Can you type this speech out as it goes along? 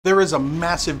there is a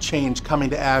massive change coming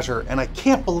to Azure, and I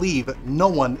can't believe no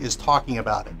one is talking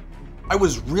about it. I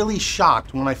was really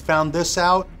shocked when I found this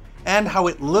out and how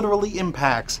it literally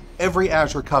impacts every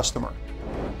Azure customer.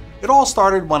 It all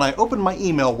started when I opened my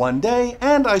email one day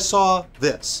and I saw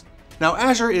this. Now,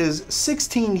 Azure is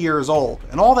 16 years old,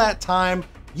 and all that time,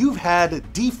 you've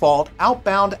had default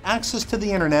outbound access to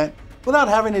the internet without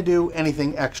having to do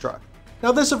anything extra.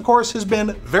 Now, this of course has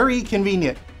been very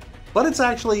convenient, but it's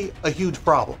actually a huge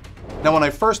problem. Now, when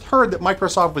I first heard that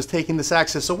Microsoft was taking this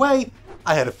access away,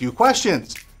 I had a few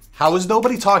questions. How is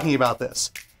nobody talking about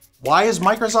this? Why is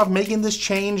Microsoft making this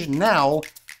change now?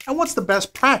 And what's the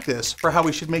best practice for how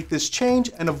we should make this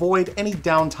change and avoid any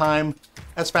downtime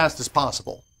as fast as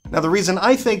possible? Now, the reason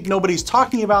I think nobody's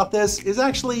talking about this is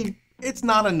actually, it's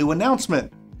not a new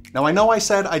announcement. Now, I know I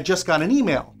said I just got an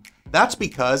email. That's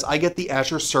because I get the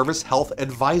Azure Service Health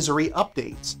Advisory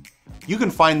updates. You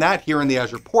can find that here in the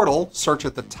Azure portal, search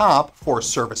at the top for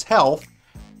Service Health,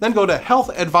 then go to Health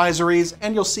Advisories,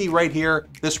 and you'll see right here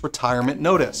this retirement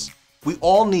notice. We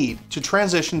all need to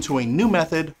transition to a new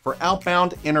method for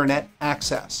outbound internet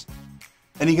access.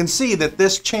 And you can see that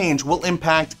this change will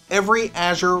impact every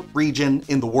Azure region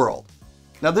in the world.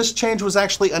 Now, this change was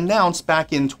actually announced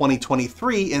back in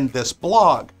 2023 in this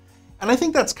blog, and I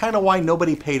think that's kind of why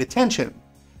nobody paid attention.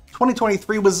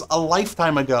 2023 was a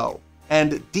lifetime ago,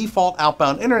 and default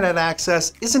outbound internet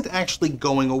access isn't actually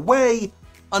going away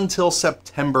until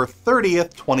September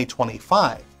 30th,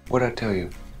 2025. What'd I tell you?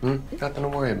 Nothing to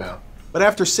worry about. But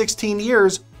after 16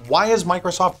 years, why is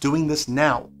Microsoft doing this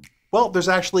now? Well, there's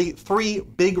actually 3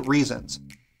 big reasons.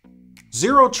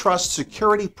 Zero Trust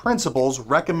security principles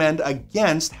recommend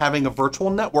against having a virtual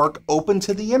network open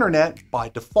to the internet by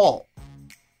default.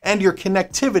 And your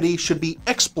connectivity should be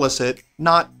explicit,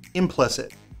 not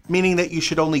implicit, meaning that you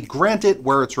should only grant it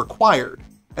where it's required,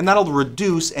 and that'll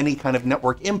reduce any kind of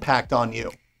network impact on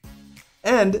you.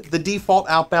 And the default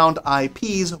outbound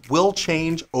IPs will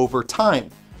change over time.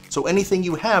 So anything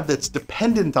you have that's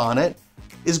dependent on it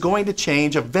is going to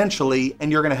change eventually,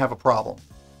 and you're going to have a problem.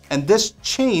 And this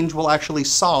change will actually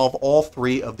solve all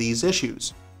 3 of these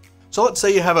issues. So let's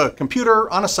say you have a computer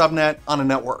on a subnet on a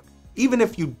network. Even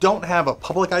if you don't have a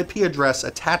public IP address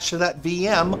attached to that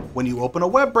VM, when you open a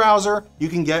web browser, you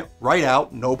can get right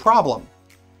out, no problem.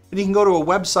 And you can go to a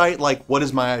website like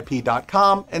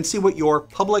whatismyip.com and see what your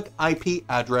public IP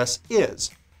address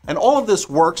is. And all of this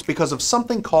works because of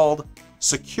something called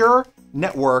Secure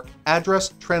Network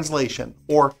Address Translation,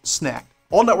 or SNAT.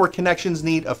 All network connections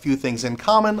need a few things in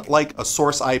common, like a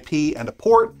source IP and a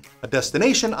port, a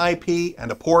destination IP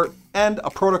and a port, and a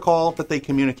protocol that they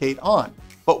communicate on.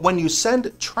 But when you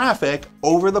send traffic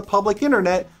over the public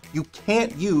internet, you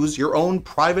can't use your own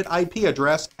private IP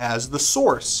address as the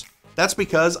source. That's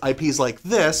because IPs like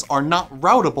this are not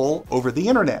routable over the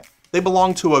internet. They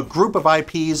belong to a group of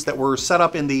IPs that were set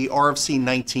up in the RFC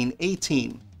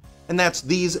 1918. And that's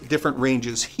these different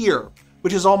ranges here,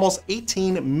 which is almost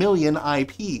 18 million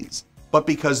IPs. But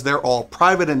because they're all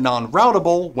private and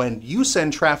non-routable, when you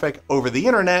send traffic over the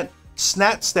internet,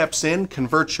 SNAT steps in,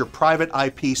 converts your private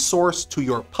IP source to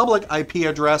your public IP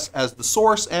address as the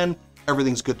source, and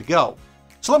everything's good to go.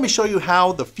 So let me show you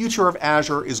how the future of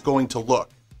Azure is going to look.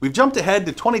 We've jumped ahead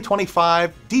to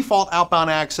 2025, default outbound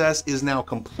access is now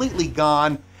completely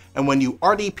gone, and when you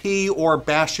RDP or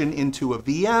bastion into a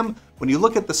VM, when you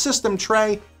look at the system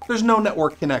tray, there's no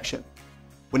network connection.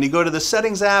 When you go to the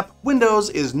Settings app, Windows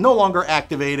is no longer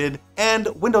activated, and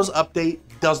Windows Update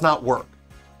does not work.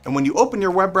 And when you open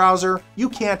your web browser, you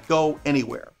can't go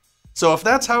anywhere. So if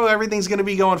that's how everything's going to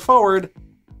be going forward,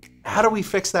 how do we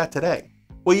fix that today?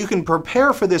 Well, you can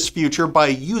prepare for this future by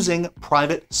using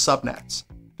private subnets.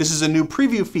 This is a new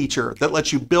preview feature that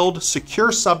lets you build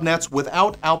secure subnets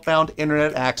without outbound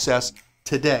internet access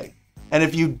today. And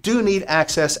if you do need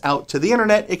access out to the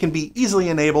internet, it can be easily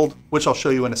enabled, which I'll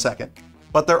show you in a second.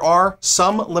 But there are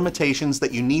some limitations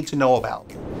that you need to know about.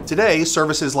 Today,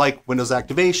 services like Windows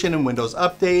Activation and Windows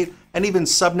Update, and even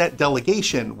subnet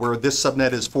delegation, where this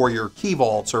subnet is for your key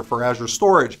vaults or for Azure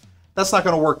storage, that's not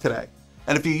going to work today.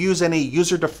 And if you use any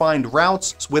user-defined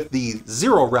routes with the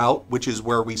zero route, which is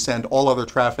where we send all other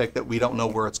traffic that we don't know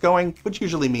where it's going, which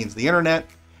usually means the internet,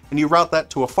 and you route that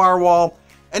to a firewall,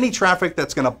 any traffic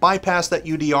that's going to bypass that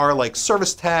UDR, like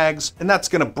service tags, and that's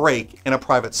going to break in a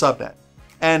private subnet.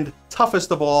 And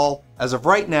toughest of all, as of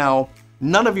right now,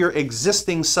 none of your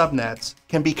existing subnets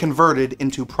can be converted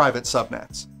into private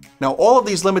subnets. Now, all of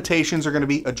these limitations are going to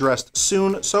be addressed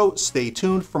soon, so stay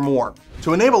tuned for more.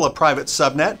 To enable a private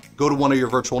subnet, go to one of your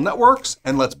virtual networks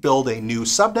and let's build a new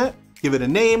subnet, give it a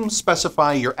name,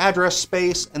 specify your address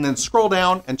space, and then scroll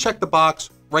down and check the box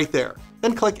right there.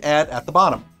 then click Add at the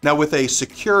bottom. Now with a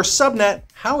secure subnet,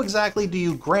 how exactly do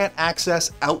you grant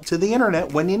access out to the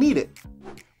internet when you need it?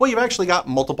 Well, you've actually got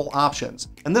multiple options,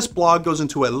 and this blog goes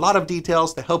into a lot of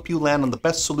details to help you land on the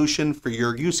best solution for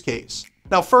your use case.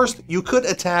 Now first, you could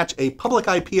attach a public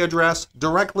IP address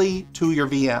directly to your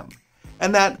VM,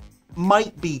 and that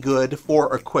might be good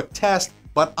for a quick test,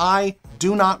 but I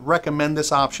do not recommend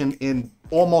this option in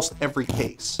almost every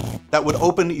case. That would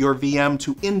open your VM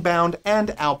to inbound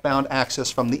and outbound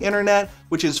access from the internet,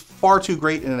 which is far too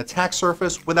great in an attack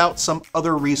surface without some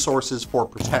other resources for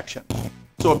protection.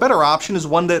 So a better option is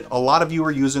one that a lot of you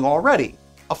are using already,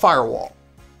 a firewall.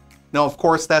 Now, of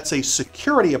course, that's a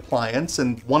security appliance,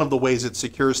 and one of the ways it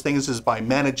secures things is by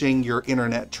managing your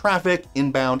internet traffic,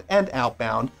 inbound and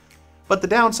outbound. But the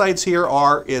downsides here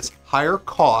are its higher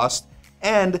cost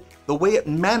and the way it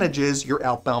manages your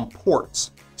outbound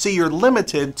ports. See, you're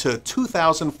limited to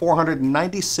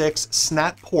 2,496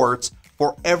 SNAT ports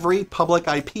for every public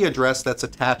IP address that's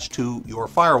attached to your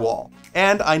firewall.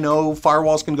 And I know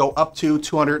firewalls can go up to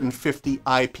 250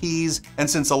 IPs, and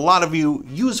since a lot of you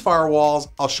use firewalls,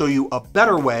 I'll show you a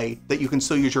better way that you can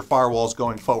still use your firewalls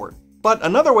going forward. But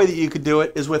another way that you could do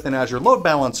it is with an Azure load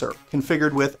balancer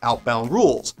configured with outbound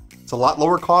rules. It's a lot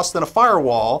lower cost than a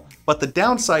firewall, but the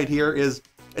downside here is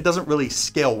it doesn't really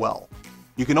scale well.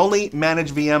 You can only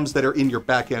manage VMs that are in your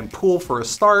backend pool for a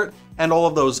start, and all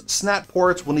of those SNAT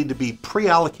ports will need to be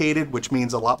pre-allocated, which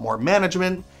means a lot more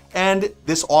management. And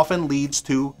this often leads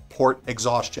to port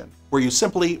exhaustion, where you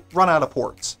simply run out of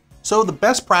ports. So the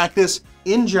best practice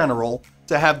in general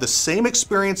to have the same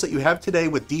experience that you have today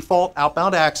with default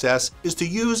outbound access is to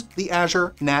use the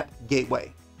Azure NAT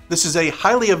Gateway. This is a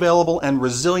highly available and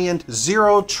resilient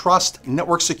zero trust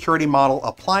network security model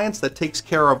appliance that takes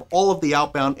care of all of the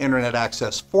outbound internet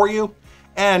access for you,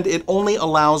 and it only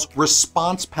allows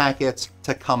response packets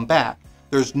to come back.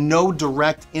 There's no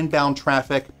direct inbound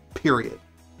traffic, period.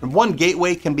 And one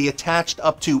gateway can be attached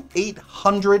up to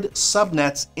 800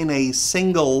 subnets in a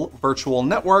single virtual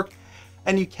network,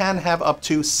 and you can have up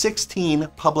to 16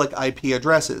 public IP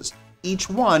addresses, each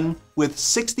one with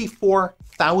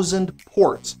 64,000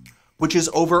 ports, which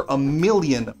is over 1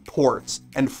 million ports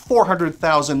and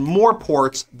 400,000 more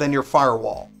ports than your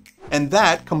firewall. And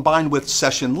that, combined with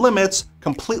session limits,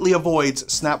 completely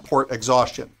avoids SNAP port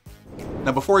exhaustion.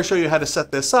 Now, before I show you how to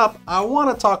set this up, I want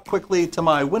to talk quickly to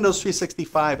my Windows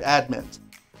 365 admins.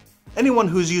 Anyone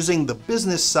who's using the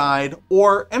business side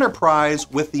or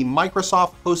enterprise with the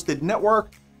Microsoft hosted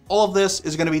network, all of this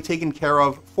is going to be taken care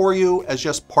of for you as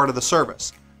just part of the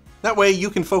service. That way you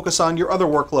can focus on your other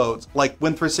workloads like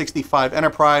Win365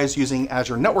 Enterprise using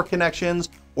Azure Network Connections,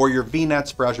 or your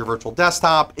VNets for Azure Virtual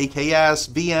Desktop, AKS,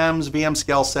 VMs, VM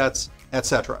scale sets,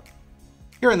 etc.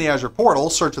 Here in the Azure portal,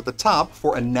 search at the top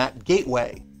for a NAT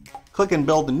Gateway. Click and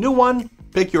build a new one,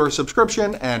 pick your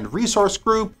subscription and resource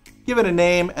group, give it a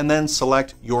name, and then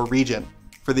select your region.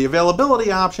 For the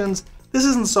availability options, this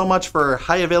isn't so much for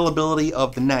high availability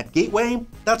of the NAT Gateway,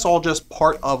 that's all just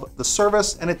part of the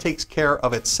service and it takes care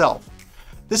of itself.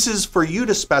 This is for you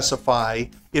to specify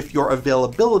if your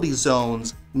availability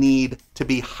zones need to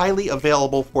be highly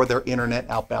available for their internet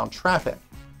outbound traffic.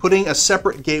 Putting a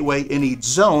separate gateway in each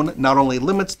zone not only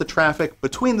limits the traffic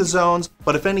between the zones,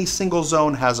 but if any single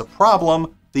zone has a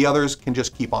problem, the others can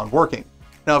just keep on working.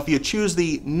 Now, if you choose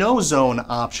the no zone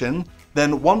option,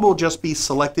 then one will just be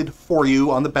selected for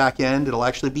you on the back end. It'll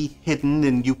actually be hidden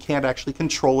and you can't actually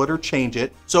control it or change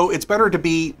it. So it's better to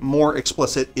be more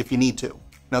explicit if you need to.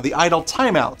 Now, the idle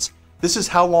timeouts. This is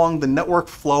how long the network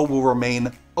flow will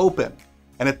remain open.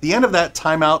 And at the end of that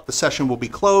timeout, the session will be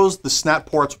closed, the SNAT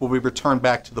ports will be returned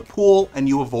back to the pool, and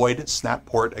you avoid SNAT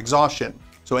port exhaustion.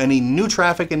 So any new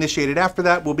traffic initiated after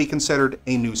that will be considered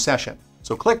a new session.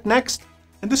 So click Next,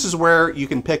 and this is where you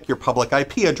can pick your public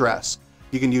IP address.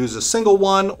 You can use a single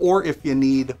one, or if you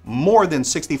need more than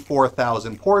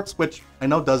 64,000 ports, which I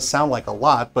know does sound like a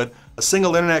lot, but a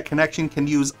single internet connection can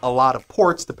use a lot of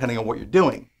ports depending on what you're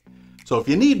doing. So if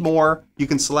you need more, you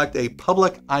can select a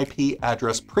public IP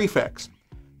address prefix.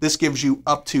 This gives you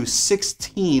up to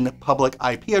 16 public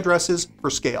IP addresses for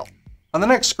scale. On the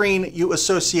next screen, you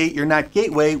associate your NAT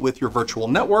gateway with your virtual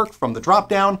network from the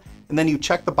dropdown, and then you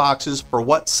check the boxes for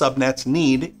what subnets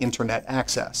need internet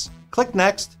access. Click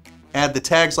Next, add the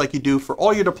tags like you do for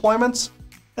all your deployments,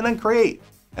 and then create.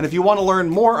 And if you want to learn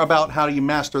more about how you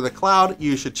master the cloud,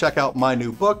 you should check out my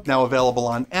new book, now available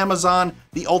on Amazon,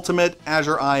 The Ultimate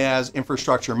Azure IaaS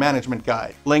Infrastructure Management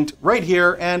Guide, linked right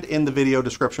here and in the video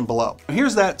description below.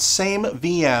 Here's that same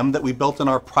VM that we built in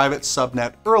our private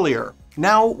subnet earlier,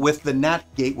 now with the NAT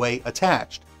gateway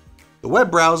attached. The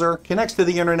web browser connects to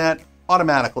the internet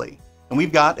automatically. and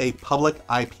we've got a public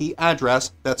IP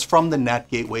address that's from the NAT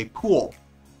gateway pool.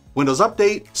 Windows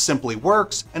Update simply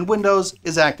works, and Windows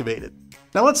is activated.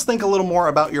 Now let's think a little more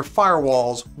about your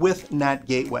firewalls with NAT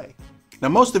gateway. Now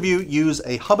most of you use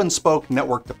a hub and spoke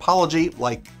network topology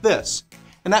like this,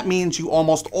 and that means you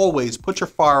almost always put your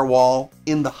firewall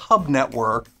in the hub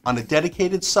network on a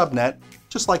dedicated subnet,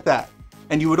 just like that.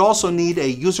 And you would also need a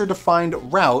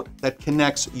user-defined route that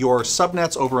connects your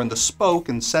subnets over in the spoke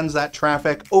and sends that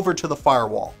traffic over to the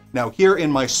firewall. Now here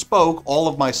in my spoke, all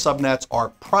of my subnets are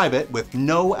private with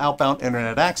no outbound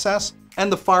internet access, and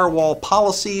the firewall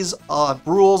policies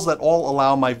rules that all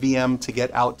allow my VM to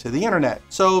get out to the internet.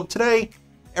 So today,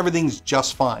 everything's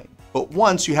just fine. But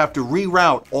once you have to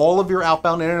reroute all of your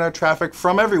outbound internet traffic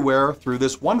from everywhere through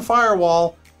this one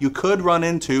firewall, you could run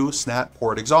into SNAT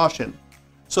port exhaustion.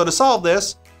 So to solve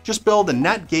this, just build a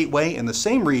NAT gateway in the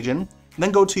same region, and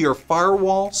then go to your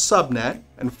firewall subnet,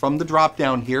 and from the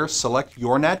drop-down here, select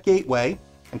your NAT gateway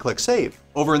and click Save.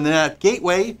 Over in the NAT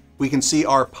gateway, we can see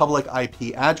our public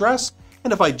IP address,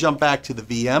 and if I jump back to the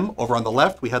VM, over on the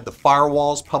left, we had the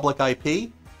firewall's public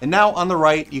IP, and now on the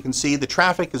right, you can see the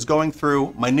traffic is going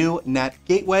through my new NAT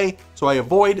gateway, so I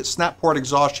avoid SNAT port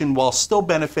exhaustion while still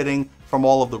benefiting from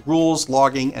all of the rules,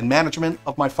 logging, and management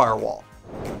of my firewall.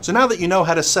 So now that you know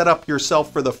how to set up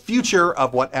yourself for the future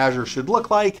of what Azure should look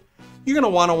like, you're going to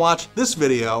want to watch this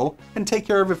video and take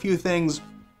care of a few things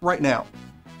right now.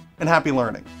 And happy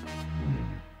learning.